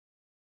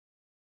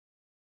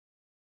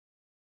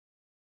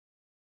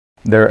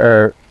There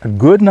are a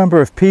good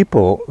number of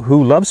people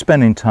who love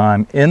spending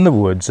time in the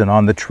woods and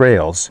on the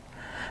trails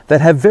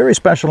that have very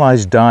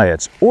specialized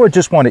diets or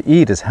just want to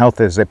eat as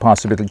healthy as they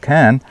possibly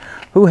can,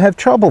 who have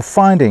trouble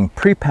finding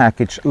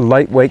prepackaged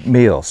lightweight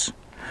meals.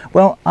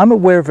 Well, I'm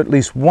aware of at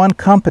least one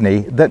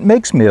company that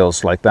makes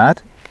meals like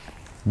that,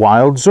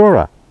 Wild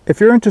Zora. If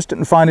you're interested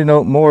in finding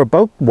out more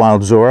about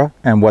Wild Zora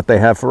and what they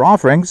have for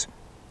offerings,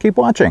 keep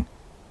watching.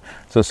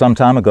 So some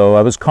time ago,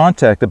 I was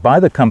contacted by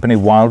the company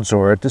Wild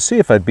Zora to see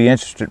if I'd be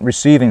interested in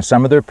receiving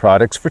some of their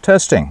products for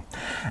testing.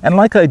 And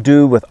like I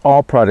do with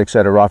all products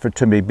that are offered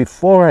to me,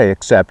 before I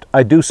accept,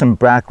 I do some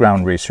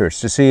background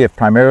research to see if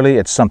primarily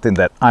it's something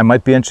that I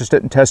might be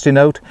interested in testing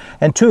out,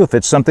 and two, if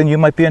it's something you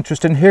might be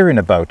interested in hearing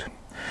about.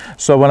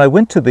 So when I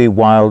went to the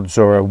Wild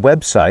Zora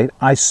website,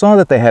 I saw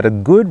that they had a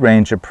good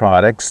range of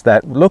products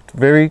that looked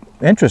very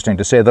interesting,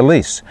 to say the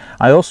least.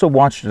 I also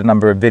watched a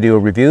number of video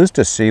reviews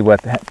to see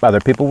what other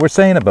people were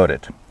saying about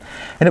it.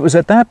 And it was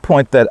at that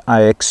point that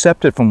I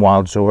accepted from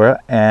Wild Zora,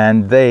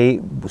 and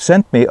they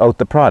sent me out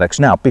the products.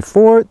 Now,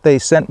 before they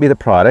sent me the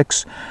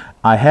products,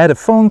 I had a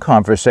phone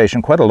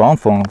conversation, quite a long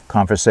phone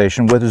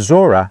conversation, with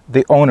Zora,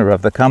 the owner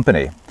of the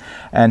company.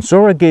 And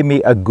Zora gave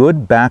me a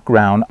good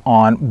background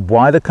on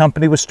why the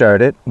company was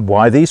started,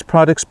 why these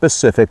products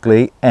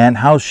specifically, and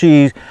how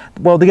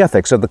the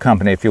ethics of the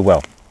company, if you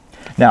will.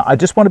 Now, I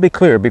just want to be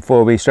clear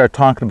before we start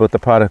talking about the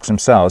products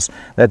themselves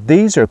that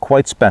these are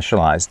quite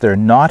specialized. They're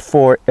not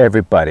for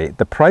everybody.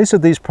 The price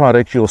of these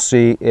products, you'll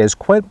see, is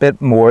quite a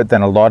bit more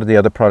than a lot of the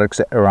other products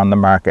that are on the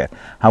market.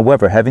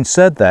 However, having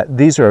said that,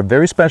 these are a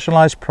very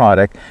specialized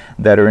product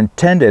that are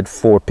intended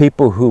for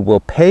people who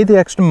will pay the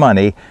extra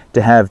money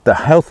to have the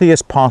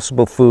healthiest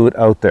possible food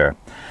out there.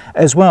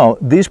 As well,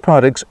 these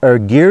products are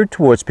geared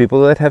towards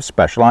people that have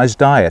specialized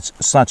diets,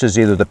 such as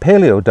either the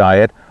Paleo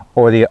diet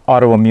or the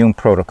autoimmune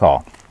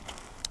protocol.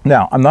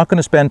 Now, I'm not going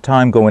to spend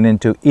time going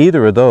into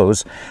either of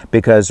those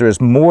because there's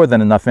more than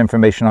enough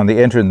information on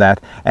the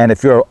internet, and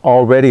if you're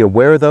already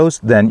aware of those,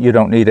 then you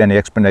don't need any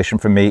explanation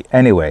from me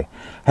anyway.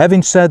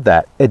 Having said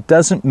that, it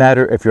doesn't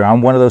matter if you're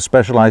on one of those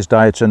specialized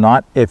diets or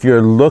not. If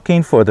you're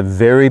looking for the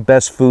very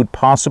best food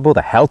possible,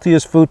 the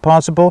healthiest food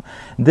possible,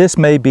 this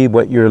may be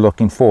what you're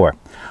looking for.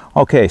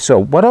 Okay, so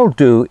what I'll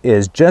do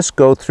is just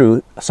go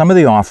through some of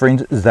the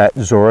offerings that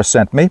Zora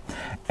sent me,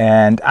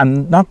 and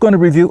I'm not going to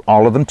review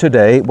all of them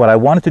today. What I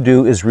wanted to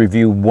do is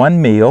review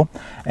one meal,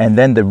 and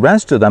then the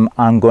rest of them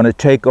I'm going to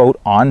take out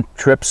on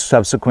trips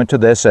subsequent to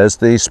this as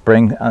the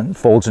spring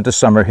unfolds into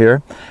summer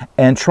here,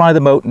 and try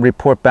them out and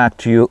report back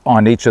to you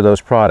on each of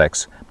those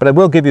products. But I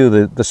will give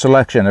you the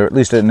selection, or at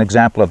least an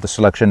example of the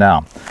selection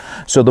now.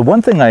 So the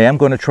one thing I am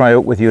going to try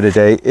out with you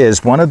today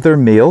is one of their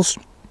meals.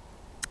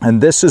 And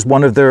this is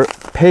one of their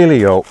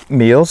Paleo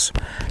meals.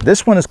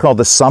 This one is called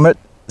the Summit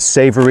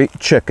Savory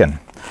Chicken.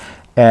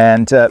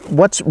 And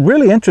what's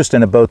really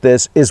interesting about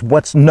this is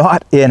what's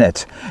not in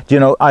it.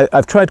 You know,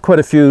 I've tried quite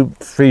a few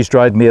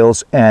freeze-dried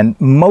meals, and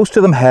most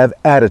of them have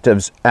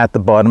additives at the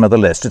bottom of the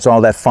list. It's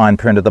all that fine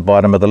print at the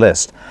bottom of the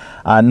list.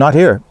 Not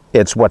here.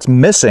 It's what's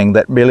missing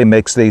that really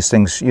makes these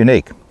things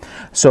unique.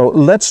 So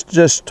let's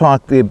just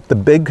talk the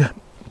big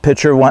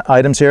picture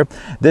items here.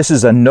 This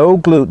is a no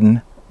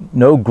gluten,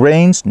 no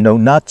grains, no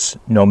nuts,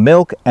 no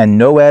milk, and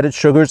no added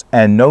sugars,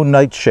 and no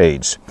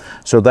nightshades.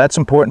 So that's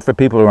important for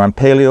people who are on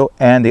paleo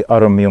and the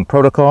autoimmune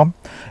protocol.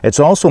 It's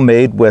also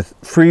made with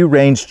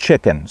free-range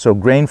chicken, so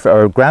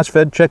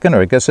grass-fed chicken,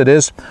 or I guess it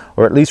is,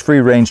 or at least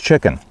free-range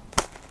chicken.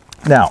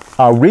 Now,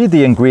 I'll read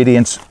the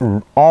ingredients,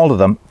 all of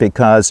them,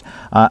 because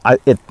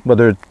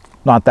there's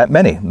not that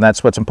many, and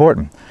that's what's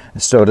important.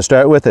 So to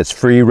start with, it's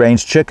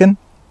free-range chicken,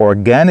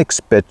 organic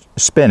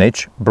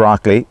spinach,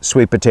 broccoli,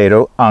 sweet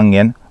potato,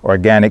 onion,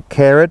 organic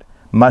carrot,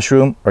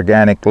 mushroom,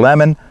 organic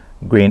lemon,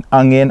 green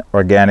onion,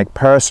 organic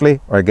parsley,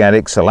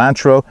 organic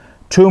cilantro,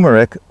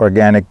 turmeric,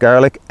 organic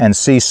garlic, and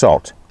sea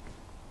salt.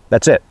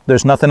 That's it.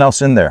 There's nothing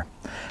else in there.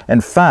 In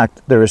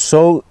fact, there are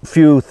so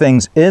few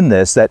things in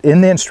this that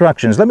in the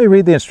instructions, let me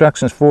read the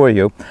instructions for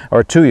you,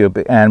 or to you,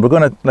 and we're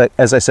going to,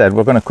 as I said,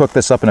 we're going to cook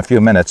this up in a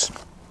few minutes.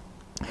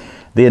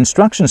 The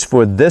instructions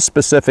for this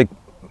specific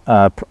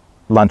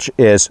lunch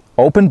is: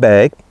 open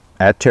bag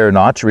at tear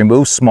notch,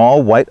 remove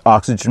small white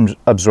oxygen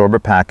absorber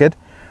packet,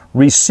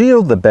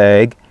 reseal the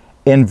bag,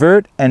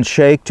 invert and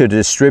shake to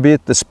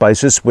distribute the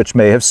spices which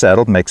may have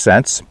settled, makes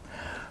sense.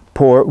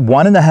 Pour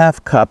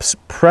 1.5 cups,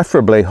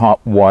 preferably hot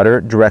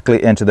water,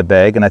 directly into the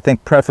bag, and I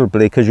think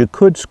preferably because you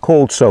could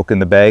cold soak in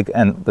the bag,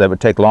 and that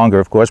would take longer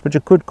of course, but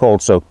you could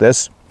cold soak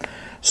this.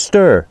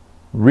 Stir,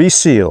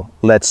 reseal,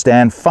 let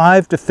stand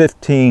 5 to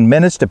 15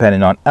 minutes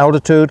depending on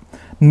altitude,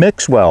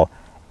 mix well,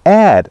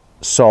 add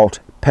salt,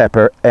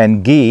 pepper,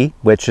 and ghee,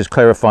 which is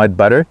clarified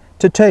butter,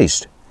 to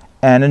taste,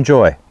 and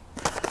enjoy.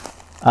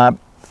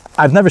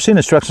 I've never seen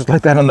instructions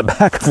like that on the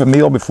back of a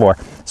meal before,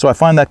 so I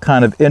find that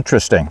kind of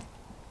interesting.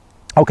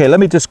 Okay, let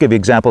me just give you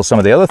examples of some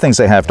of the other things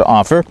they have to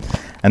offer,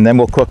 and then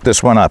we'll cook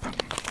this one up.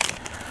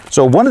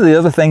 So one of the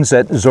other things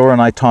that Zora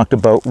and I talked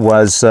about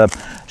was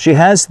she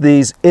has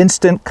these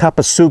instant cup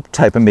of soup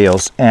type of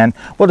meals. And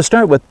well, to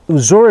start with,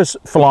 Zora's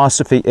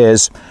philosophy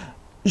is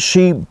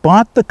she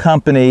bought the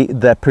company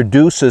that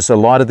produces a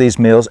lot of these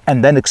meals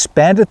and then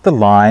expanded the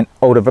line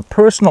out of a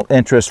personal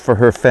interest for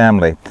her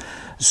family.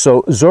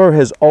 So Zora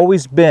has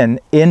always been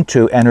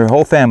into, and her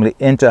whole family,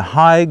 into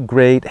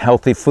high-grade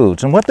healthy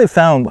foods. And what they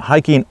found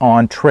hiking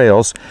on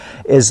trails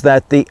is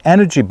that the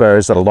energy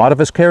bars that a lot of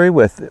us carry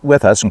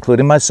with us,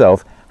 including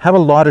myself, have a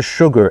lot of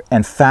sugar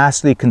and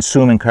fastly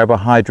consuming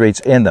carbohydrates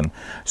in them.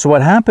 So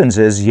what happens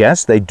is,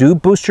 yes, they do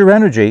boost your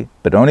energy,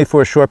 but only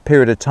for a short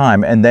period of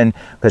time. And then,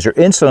 because your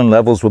insulin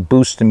levels will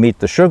boost to meet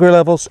the sugar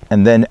levels,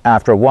 and then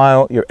after a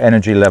while, your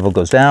energy level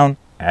goes down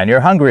and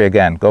you're hungry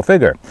again. Go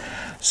figure.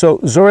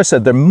 So Zora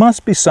said there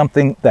must be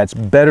something that's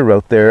better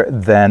out there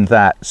than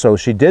that. So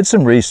she did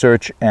some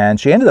research and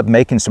she ended up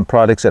making some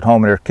products at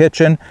home in her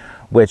kitchen,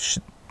 which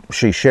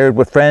she shared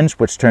with friends,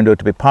 which turned out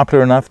to be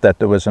popular enough that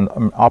there was an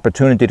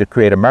opportunity to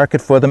create a market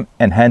for them,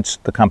 and hence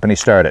the company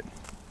started.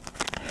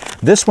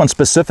 This one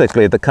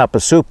specifically, the cup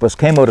of soup,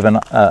 came out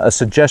of a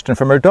suggestion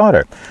from her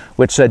daughter,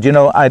 which said, you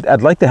know,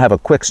 I'd like to have a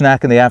quick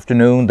snack in the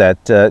afternoon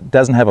that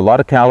doesn't have a lot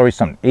of calories,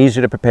 something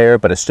easy to prepare,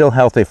 but is still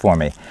healthy for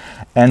me.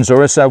 And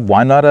Zora said,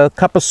 why not a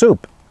cup of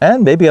soup?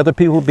 And maybe other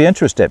people will be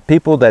interested.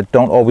 People that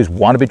don't always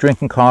want to be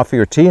drinking coffee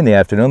or tea in the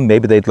afternoon,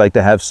 maybe they'd like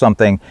to have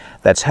something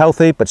that's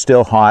healthy but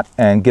still hot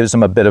and gives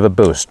them a bit of a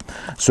boost.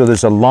 So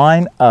there's a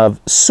line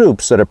of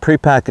soups that are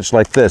prepackaged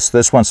like this.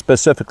 This one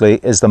specifically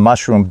is the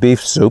mushroom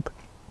beef soup.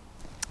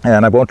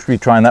 And I won't be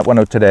trying that one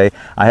out today.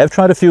 I have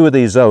tried a few of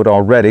these out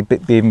already,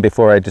 even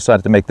before I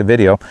decided to make the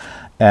video.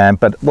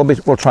 But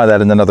we'll try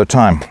that in another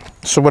time.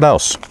 So what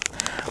else?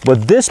 Well,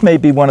 this may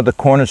be one of the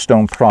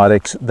cornerstone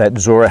products that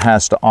Zora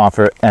has to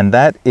offer, and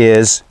that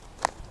is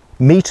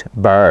meat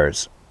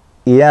bars.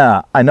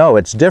 Yeah, I know,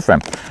 it's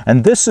different.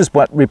 And this is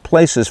what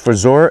replaces, for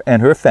Zora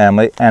and her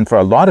family, and for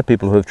a lot of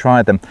people who have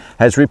tried them,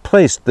 has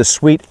replaced the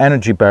sweet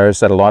energy bars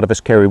that a lot of us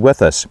carry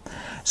with us.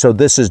 So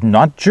this is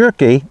not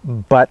jerky,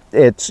 but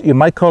you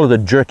might call it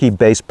a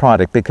jerky-based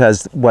product,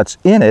 because what's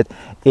in it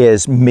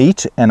is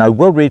meat, and I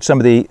will read some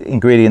of the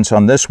ingredients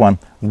on this one,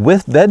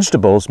 with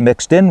vegetables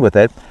mixed in with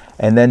it,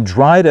 and then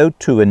dried out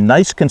to a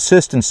nice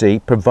consistency,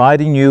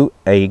 providing you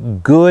a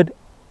good,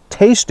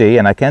 tasty,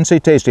 and I can say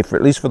tasty, for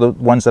at least for the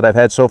ones that I've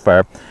had so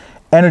far,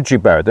 energy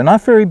bar. They're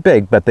not very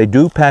big, but they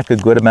do pack a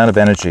good amount of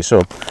energy.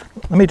 So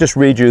let me just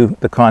read you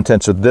the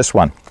contents of this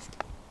one.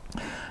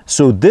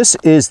 So this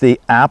is the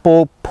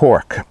apple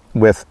pork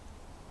with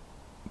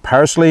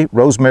parsley,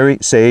 rosemary,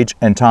 sage,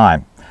 and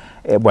thyme.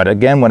 But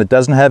again, when it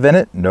doesn't have in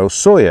it, no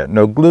soya,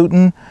 no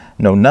gluten,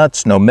 no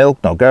nuts, no milk,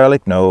 no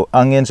garlic, no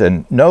onions,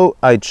 and no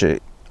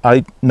nightshade,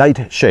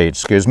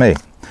 excuse me.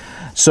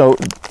 So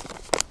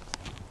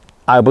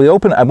I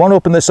won't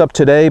open this up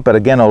today, but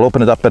again, I'll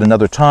open it up at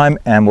another time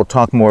and we'll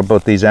talk more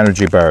about these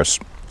energy bars.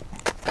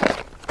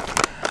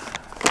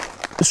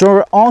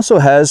 Zora also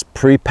has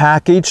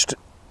prepackaged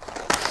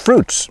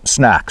fruits,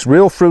 snacks,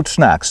 real fruit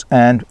snacks.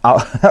 And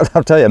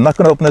I'll tell you, I'm not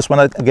going to open this one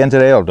again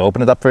today. I'll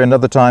open it up for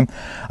another time.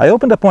 I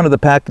opened up one of the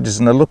packages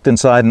and I looked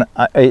inside, and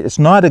it's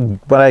not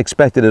what I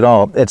expected at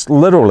all. It's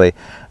literally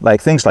like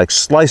things like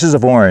slices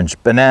of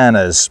orange,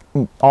 bananas,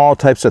 all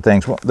types of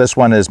things. Well, this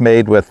one is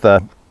made with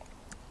a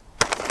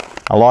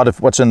lot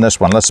of what's in this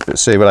one. Let's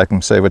see what I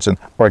can say. What's in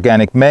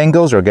organic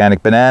mangoes,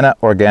 organic banana,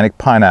 organic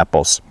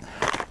pineapples.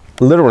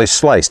 Literally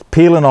sliced,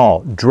 peel and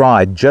all,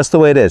 dried just the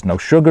way it is. No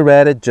sugar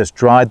added, just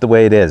dried the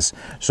way it is.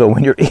 So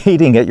when you're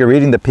eating it, you're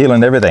eating the peel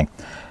and everything.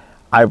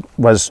 I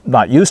was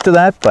not used to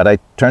that, but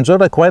turns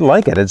out I quite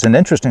like it. It's an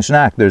interesting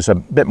snack. There's a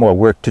bit more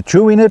work to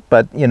chewing it,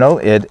 but you know,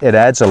 it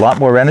adds a lot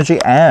more energy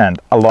and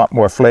a lot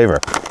more flavor.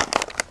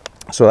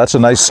 So that's a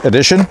nice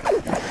addition.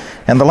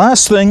 And the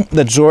last thing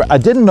that Zora, I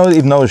didn't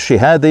even know she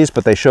had these,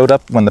 but they showed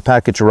up when the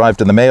package arrived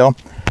in the mail.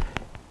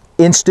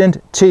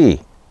 Instant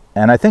tea.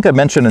 And I think I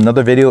mentioned in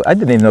another video, I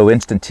didn't even know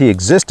instant tea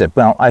existed.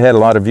 Well, I had a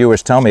lot of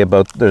viewers tell me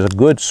about there's a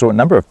good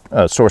number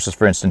of sources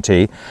for instant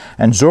tea.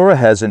 And Zora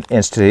has an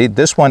instant tea.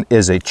 This one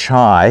is a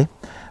chai,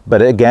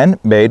 but again,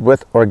 made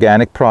with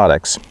organic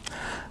products.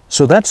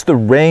 So that's the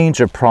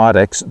range of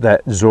products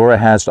that Zora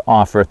has to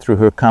offer through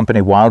her company,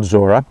 Wild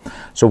Zora.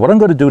 So what I'm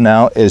going to do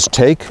now is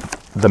take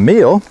the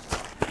meal,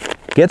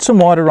 get some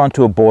water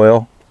onto a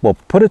boil, we'll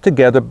put it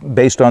together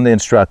based on the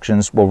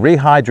instructions, we'll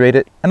rehydrate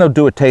it, and I'll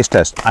do a taste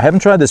test. I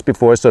haven't tried this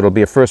before, so it'll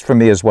be a first for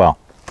me as well.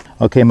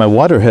 Okay, my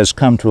water has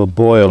come to a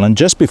boil, and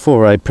just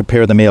before I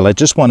prepare the meal, I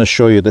just want to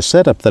show you the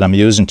setup that I'm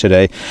using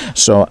today.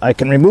 So I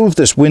can remove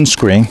this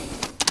windscreen.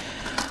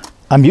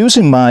 I'm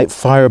using my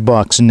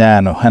Firebox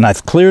Nano, and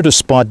I've cleared a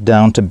spot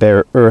down to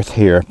bare earth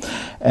here.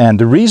 And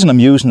the reason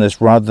I'm using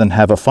this rather than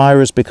have a fire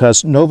is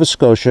because Nova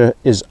Scotia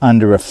is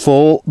under a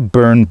full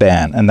burn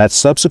ban, and that's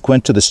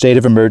subsequent to the state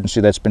of emergency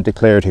that's been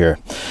declared here.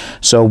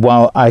 So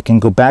while I can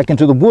go back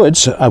into the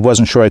woods, I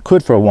wasn't sure I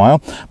could for a while,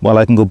 while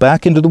I can go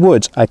back into the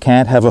woods, I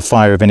can't have a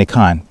fire of any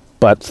kind.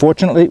 But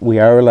fortunately, we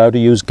are allowed to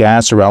use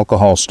gas or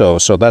alcohol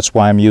stoves, so that's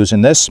why I'm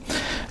using this.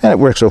 And it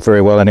works out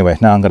very well anyway.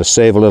 Now I'm going to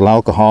save a little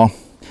alcohol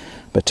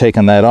by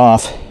taking that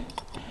off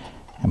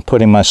and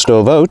putting my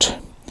stove out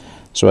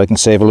so I can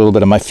save a little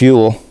bit of my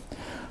fuel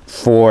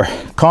for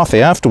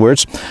coffee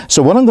afterwards.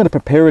 So what I'm going to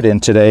prepare it in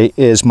today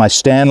is my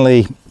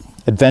Stanley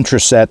Adventure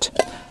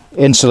Set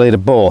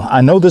insulated bowl.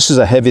 I know this is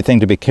a heavy thing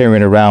to be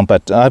carrying around,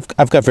 but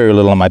I've got very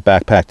little in my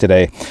backpack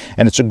today,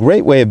 and it's a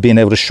great way of being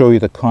able to show you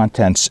the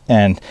contents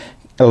and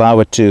allow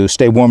it to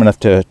stay warm enough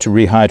to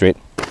rehydrate.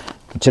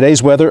 In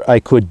today's weather, I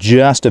could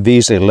just have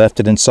easily left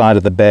it inside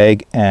of the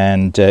bag,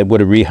 and it would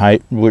have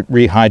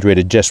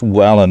rehydrated just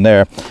well in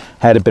there.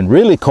 Had it been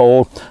really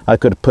cold, I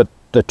could have put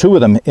the two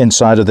of them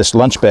inside of this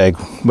lunch bag,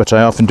 which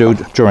I often do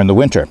during the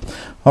winter.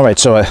 All right,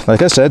 so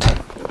like I said,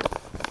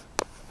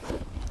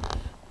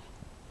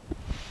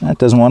 that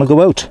doesn't want to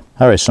go out.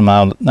 All right, so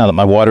now that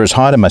my water is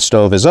hot and my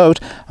stove is out,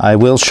 I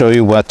will show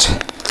you what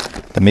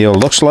the meal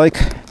looks like.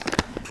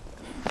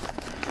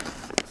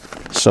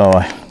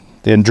 So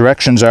the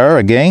directions are,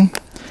 again,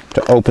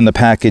 to open the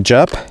package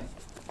up.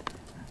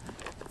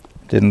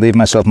 Didn't leave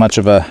myself much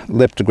of a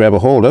lip to grab a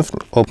hold of.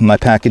 Open my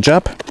package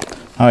up.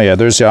 Oh yeah,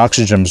 there's the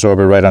oxygen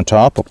absorber right on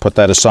top. I'll put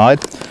that aside.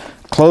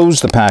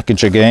 Close the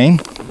package again.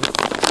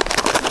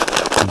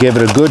 Give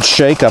it a good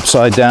shake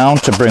upside down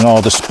to bring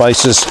all the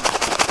spices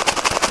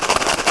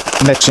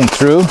mixing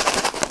through.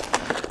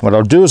 What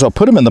I'll do is I'll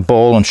put them in the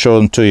bowl and show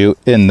them to you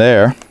in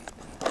there.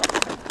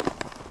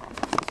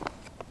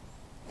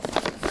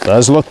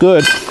 Does look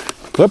good.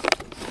 Whoop.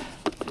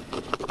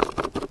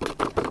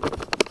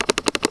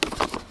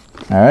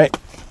 All right,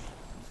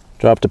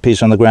 dropped a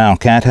piece on the ground.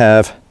 Can't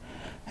have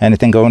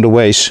anything going to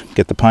waste.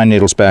 Get the pine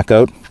needles back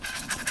out.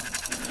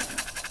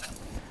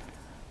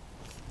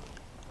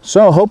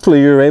 So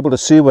hopefully you're able to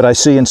see what I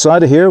see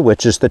inside of here,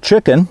 which is the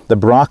chicken, the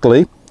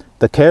broccoli,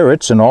 the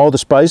carrots, and all the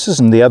spices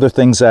and the other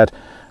things that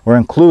were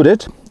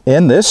included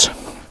in this.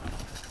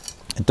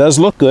 It does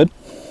look good.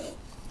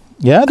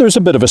 Yeah, there's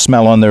a bit of a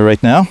smell on there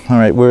right now. All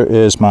right, where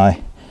is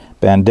my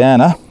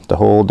bandana to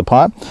hold the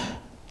pot?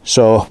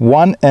 So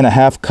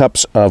 1.5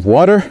 cups of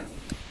water.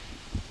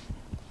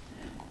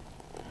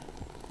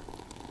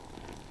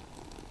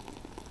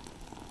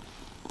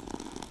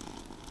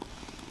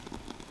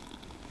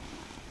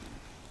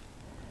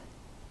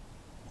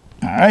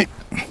 All right,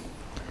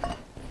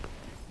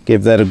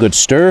 give that a good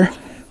stir.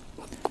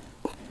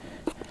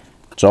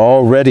 It's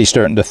already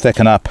starting to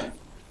thicken up.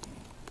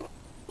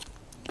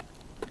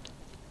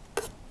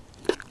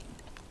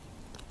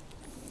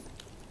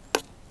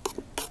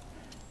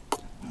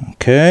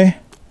 Okay,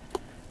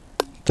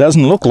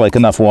 doesn't look like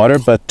enough water,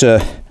 but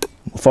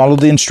follow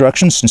the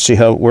instructions and see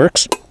how it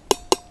works.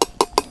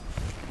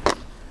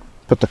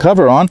 Put the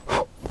cover on.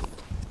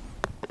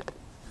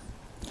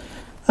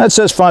 That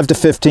says 5 to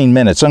 15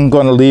 minutes. I'm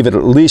going to leave it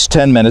at least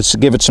 10 minutes to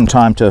give it some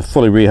time to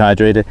fully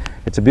rehydrate it.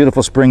 It's a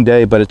beautiful spring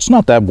day, but it's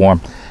not that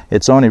warm.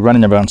 It's only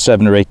running around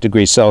 7 or 8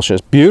 degrees Celsius.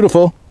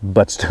 Beautiful,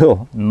 but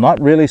still not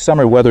really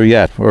summer weather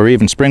yet, or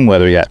even spring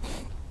weather yet.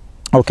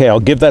 Okay, I'll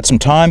give that some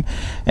time,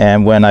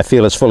 and when I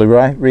feel it's fully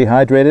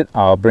rehydrated,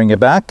 I'll bring it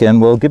back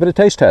and we'll give it a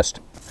taste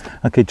test.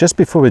 Okay, just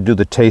before we do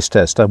the taste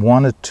test, I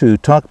wanted to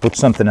talk about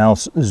something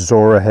else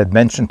Zora had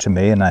mentioned to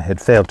me and I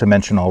had failed to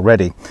mention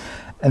already.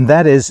 And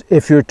that is,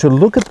 if you're to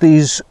look at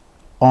these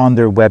on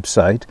their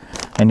website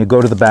and you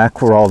go to the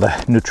back where all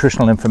the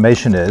nutritional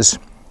information is,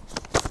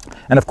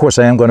 and of course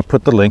I am going to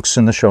put the links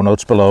in the show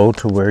notes below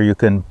to where you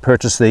can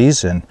purchase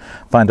these and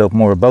find out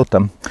more about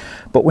them.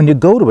 But when you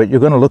go to it, you're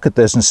going to look at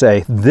this and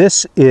say,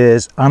 this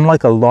is,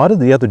 unlike a lot of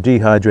the other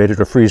dehydrated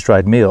or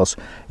freeze-dried meals,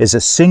 is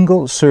a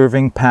single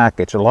serving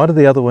package. A lot of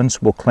the other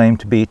ones will claim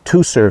to be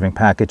 2 serving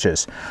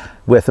packages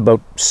with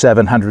about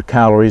 700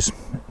 calories,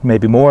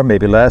 maybe more,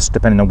 maybe less,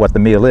 depending on what the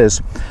meal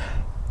is.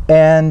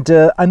 And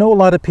I know a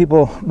lot of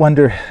people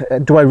wonder,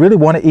 do I really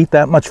want to eat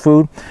that much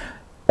food?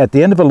 At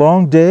the end of a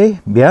long day,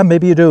 yeah,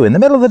 maybe you do. In the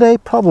middle of the day,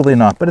 probably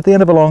not. But at the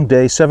end of a long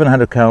day,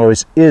 700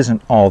 calories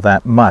isn't all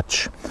that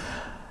much.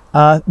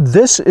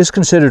 This is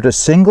considered a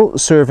single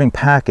serving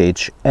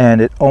package,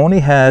 and it only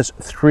has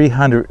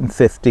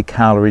 350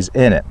 calories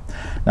in it.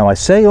 Now I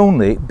say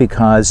only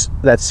because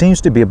that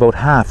seems to be about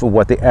half of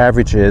what the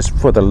average is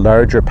for the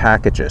larger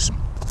packages.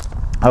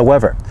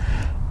 However,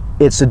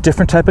 it's a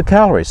different type of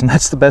calories, and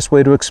that's the best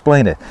way to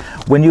explain it.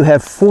 When you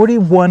have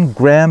 41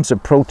 grams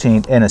of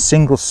protein in a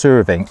single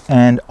serving,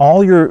 and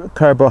all your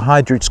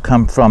carbohydrates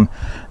come from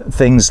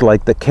things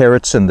like the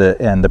carrots and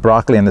the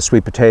broccoli and the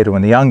sweet potato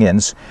and the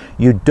onions,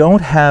 you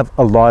don't have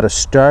a lot of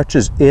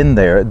starches in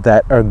there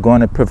that are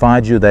going to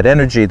provide you that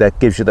energy that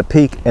gives you the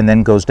peak and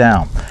then goes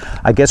down.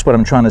 I guess what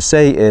I'm trying to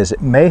say is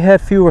it may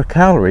have fewer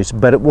calories,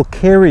 but it will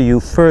carry you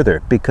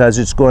further because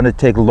it's going to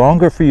take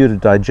longer for you to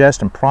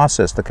digest and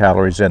process the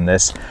calories in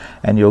this,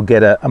 and you'll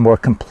get a more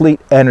complete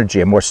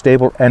energy, a more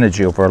stable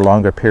energy over a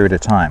longer period of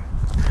time.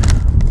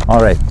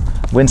 All right,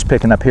 wind's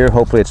picking up here.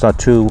 Hopefully it's not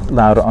too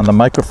loud on the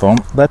microphone.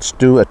 Let's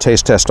do a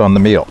taste test on the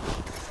meal.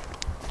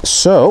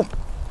 So,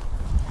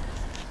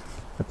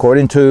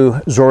 according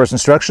to Zora's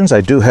instructions,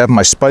 I do have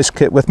my spice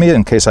kit with me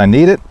in case I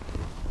need it.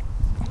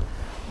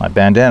 My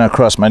bandana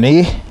across my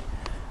knee,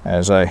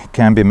 as I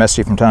can be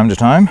messy from time to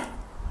time.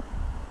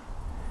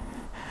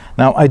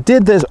 Now I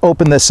did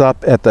open this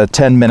up at the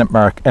 10-minute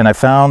mark, and I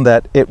found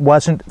that it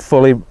wasn't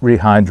fully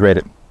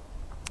rehydrated.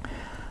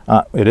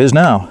 It is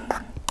now.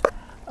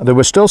 There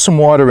was still some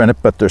water in it,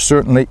 but there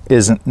certainly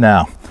isn't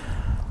now.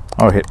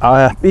 Okay,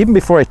 even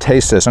before I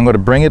taste this, I'm going to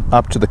bring it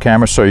up to the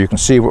camera so you can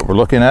see what we're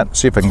looking at.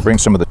 See if I can bring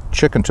some of the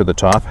chicken to the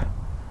top.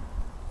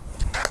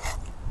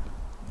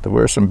 There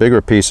were some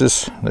bigger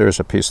pieces. There's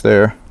a piece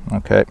there.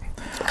 Okay.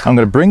 I'm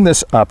going to bring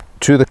this up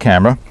to the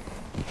camera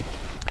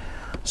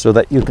so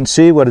that you can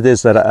see what it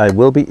is that I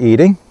will be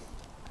eating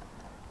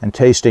and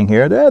tasting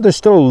here. There's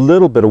still a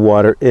little bit of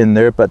water in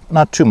there, but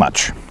not too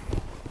much.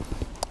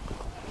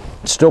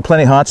 It's still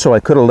plenty hot, so I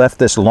could have left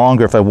this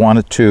longer if I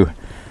wanted to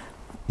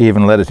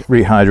even let it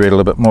rehydrate a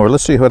little bit more.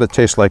 Let's see what it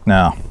tastes like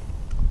now.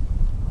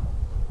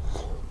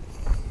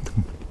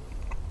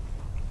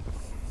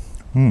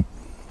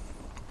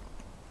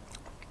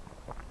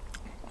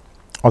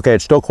 Okay,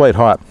 it's still quite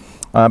hot.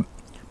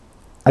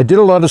 I did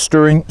a lot of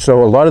stirring,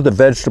 so a lot of the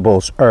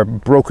vegetables are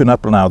broken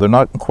up now. They're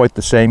not quite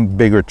the same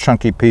bigger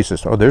chunky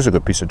pieces. Oh, there's a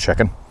good piece of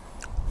chicken.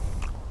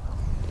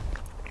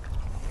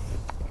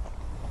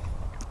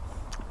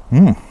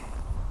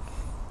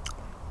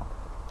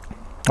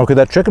 Okay,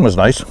 that chicken was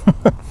nice.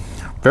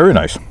 Very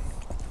nice.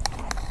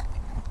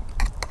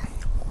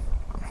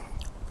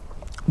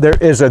 There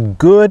is a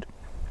good,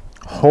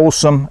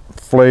 wholesome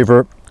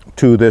flavor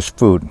to this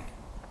food.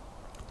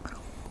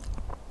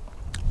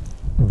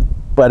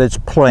 But it's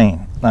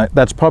plain.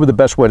 That's probably the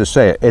best way to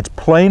say it. It's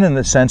plain in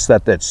the sense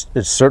that it's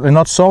certainly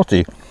not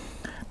salty,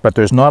 but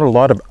there's not a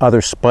lot of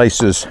other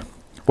spices.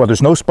 Well,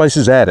 there's no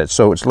spices added,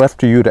 so it's left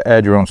to you to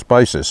add your own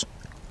spices.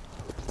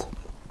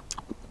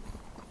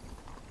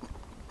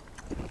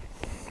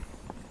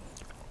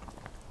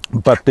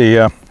 But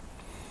the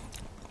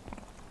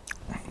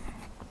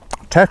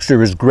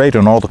texture is great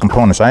on all the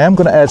components. I am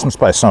going to add some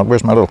spice. Now,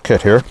 where's my little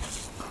kit here?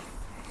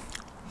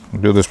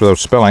 I'll do this without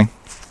spilling.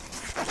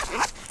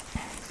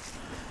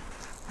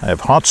 I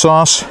have hot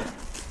sauce.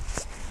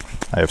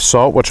 I have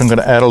salt, which I'm going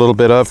to add a little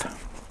bit of.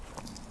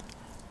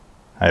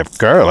 I have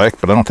garlic,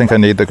 but I don't think I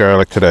need the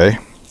garlic today.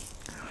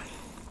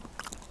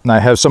 And I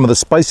have some of the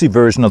spicy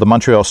version of the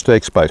Montreal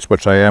steak spice,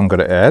 which I am going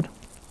to add.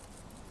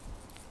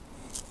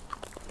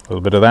 A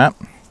little bit of that.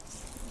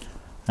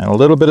 And a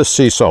little bit of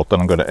sea salt that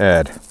I'm going to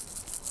add.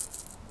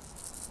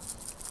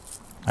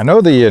 I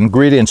know the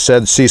ingredients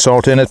said sea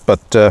salt in it,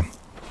 but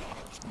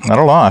not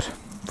a lot.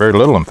 Very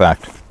little, in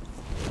fact.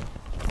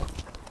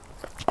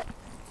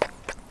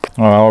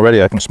 Well,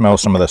 already I can smell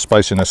some of the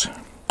spiciness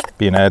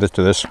being added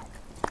to this.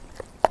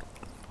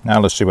 Now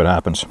let's see what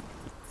happens.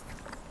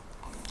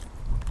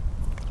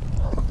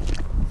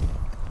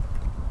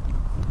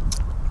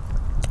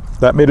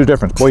 That made a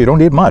difference. Boy, you don't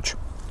need much.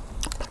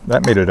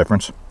 That made a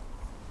difference.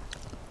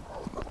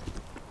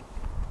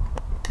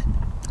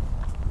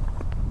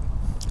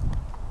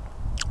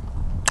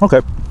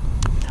 Okay,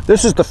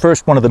 this is the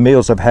first one of the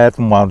meals I've had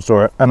from Wild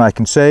Zora, and I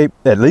can say,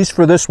 at least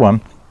for this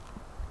one,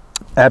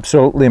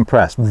 absolutely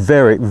impressed.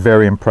 Very,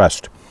 very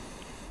impressed.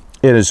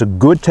 It is a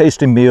good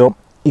tasting meal.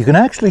 You can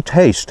actually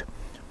taste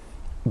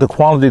the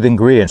quality of the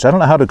ingredients. I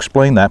don't know how to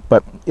explain that,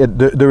 but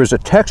there is a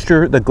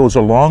texture that goes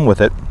along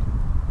with it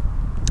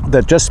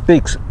that just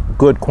speaks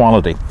good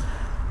quality.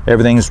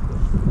 Everything's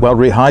well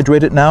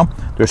rehydrated now.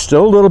 There's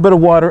still a little bit of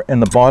water in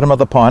the bottom of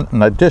the pot,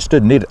 and I just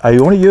didn't need it. I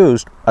only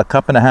used a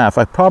cup and a half.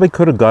 I probably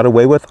could have got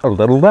away with a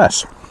little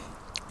less.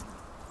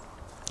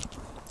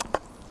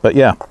 But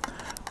yeah,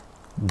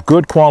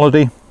 good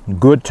quality,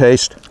 good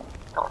taste.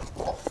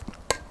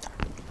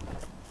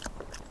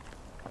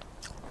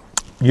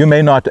 You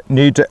may not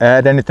need to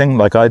add anything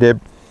like I did.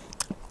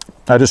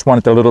 I just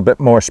wanted a little bit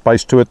more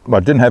spice to it. Well, I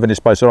didn't have any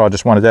spice at all. I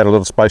just wanted to add a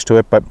little spice to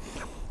it, but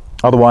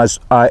otherwise,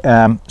 I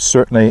am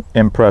certainly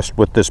impressed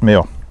with this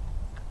meal.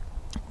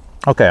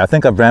 Okay, I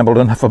think I've rambled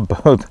enough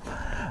about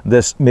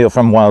this meal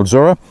from Wild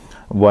Zora.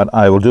 What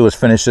I will do is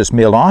finish this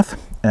meal off,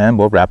 and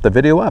we'll wrap the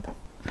video up.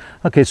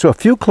 Okay, so a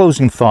few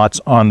closing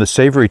thoughts on the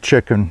savory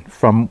chicken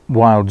from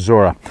Wild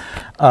Zora.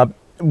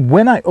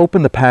 When I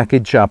opened the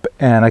package up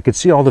and I could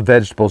see all the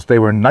vegetables, they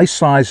were nice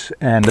size,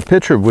 and the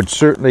picture would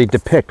certainly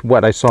depict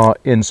what I saw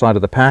inside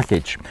of the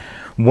package.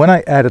 When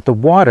I added the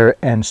water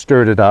and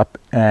stirred it up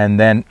and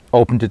then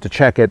opened it to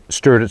check it,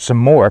 stirred it some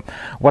more,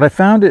 what I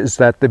found is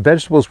that the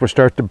vegetables were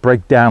starting to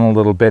break down a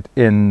little bit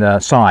in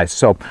size.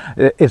 So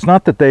it's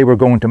not that they were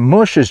going to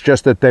mush, it's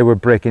just that they were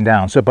breaking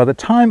down. So by the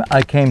time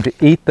I came to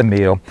eat the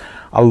meal,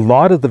 a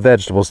lot of the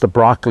vegetables, the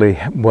broccoli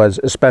was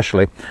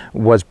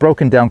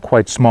broken down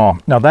quite small.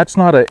 Now that's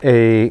not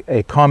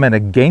a comment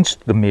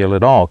against the meal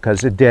at all,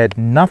 because it had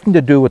nothing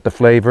to do with the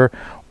flavor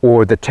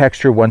or the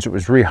texture once it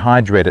was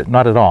rehydrated,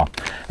 not at all.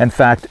 In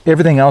fact,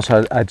 everything else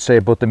I'd say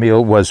about the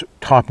meal was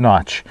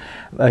top-notch.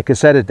 Like I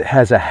said, it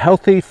has a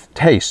healthy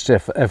taste,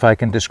 if I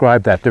can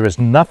describe that. There is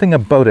nothing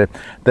about it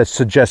that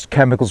suggests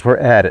chemicals were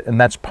added, and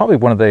that's probably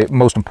one of the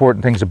most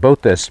important things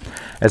about this.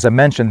 As I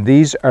mentioned,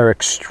 these are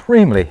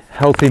extremely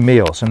healthy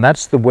meals, and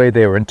that's the way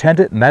they were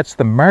intended, and that's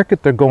the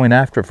market they're going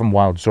after from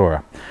Wild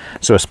Zora.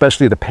 So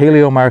especially the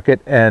paleo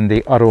market and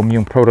the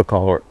autoimmune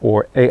protocol,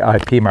 or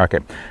AIP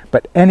market.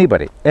 But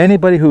anybody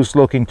who's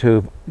looking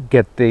to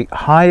get the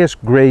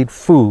highest grade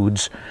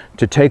foods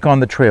to take on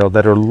the trail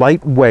that are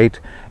lightweight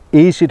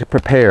easy to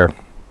prepare,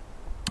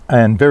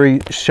 and very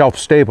shelf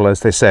stable, as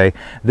they say,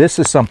 this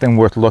is something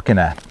worth looking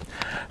at.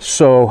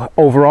 So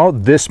overall,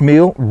 this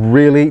meal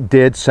really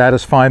did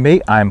satisfy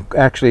me. I'm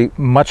actually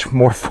much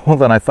more full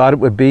than I thought it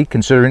would be,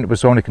 considering it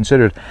was only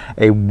considered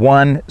a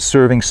 1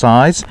 serving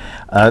size.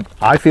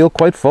 I feel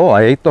quite full.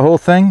 I ate the whole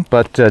thing,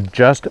 but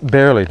just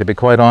barely, to be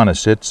quite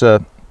honest. It's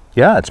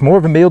yeah, it's more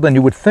of a meal than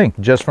you would think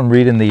just from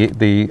reading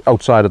the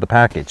outside of the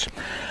package.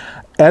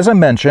 As I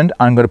mentioned,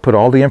 I'm going to put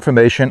all the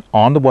information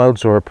on the Wild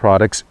Zora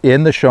products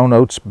in the show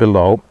notes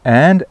below.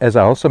 And as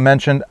I also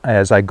mentioned,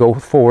 as I go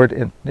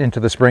forward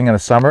into the spring and the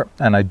summer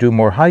and I do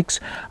more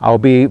hikes, I'll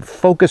be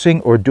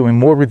focusing or doing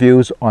more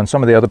reviews on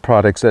some of the other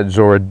products that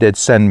Zora did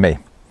send me.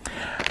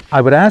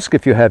 I would ask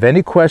if you have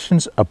any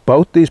questions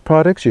about these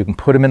products, you can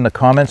put them in the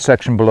comments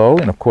section below.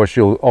 And of course,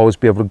 you'll always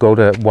be able to go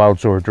to Wild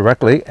Zora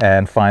directly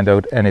and find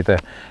out any of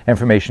the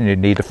information you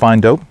need to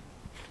find out.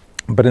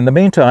 But in the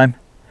meantime,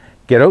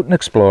 get out and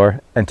explore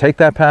and take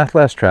that path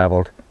less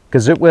traveled,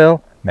 because it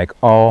will make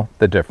all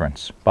the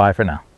difference. Bye for now.